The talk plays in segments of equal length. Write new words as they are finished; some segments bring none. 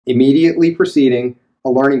immediately preceding a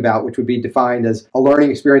learning bout, which would be defined as a learning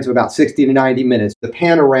experience of about 60 to 90 minutes. The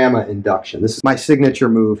panorama induction. This is my signature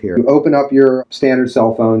move here. You open up your standard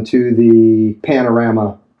cell phone to the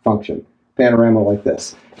panorama function. Panorama like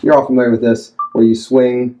this. You're all familiar with this, where you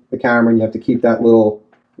swing the camera and you have to keep that little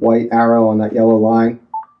white arrow on that yellow line.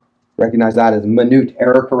 Recognize that as minute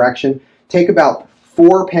error correction. Take about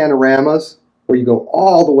 4 panoramas where you go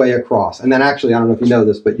all the way across. And then actually, I don't know if you know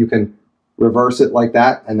this, but you can reverse it like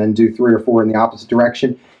that and then do 3 or 4 in the opposite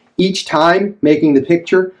direction. Each time making the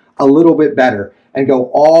picture a little bit better and go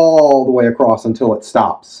all the way across until it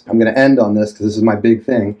stops. I'm going to end on this because this is my big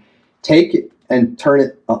thing. Take it and turn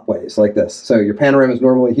it upways like this. So your panorama is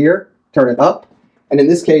normally here, turn it up. And in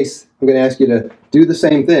this case, I'm going to ask you to do the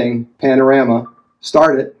same thing, panorama,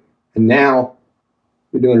 start it, and now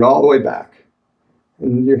you're doing it all the way back.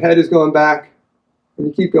 And your head is going back, and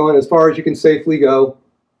you keep going as far as you can safely go.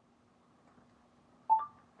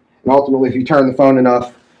 And ultimately, if you turn the phone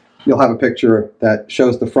enough, you'll have a picture that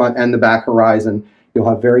shows the front and the back horizon. You'll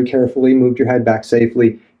have very carefully moved your head back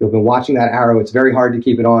safely. You'll have been watching that arrow. It's very hard to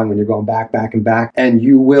keep it on when you're going back, back, and back. And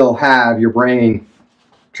you will have your brain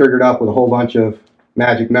triggered up with a whole bunch of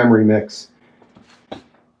magic memory mix.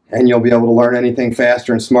 And you'll be able to learn anything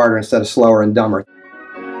faster and smarter instead of slower and dumber.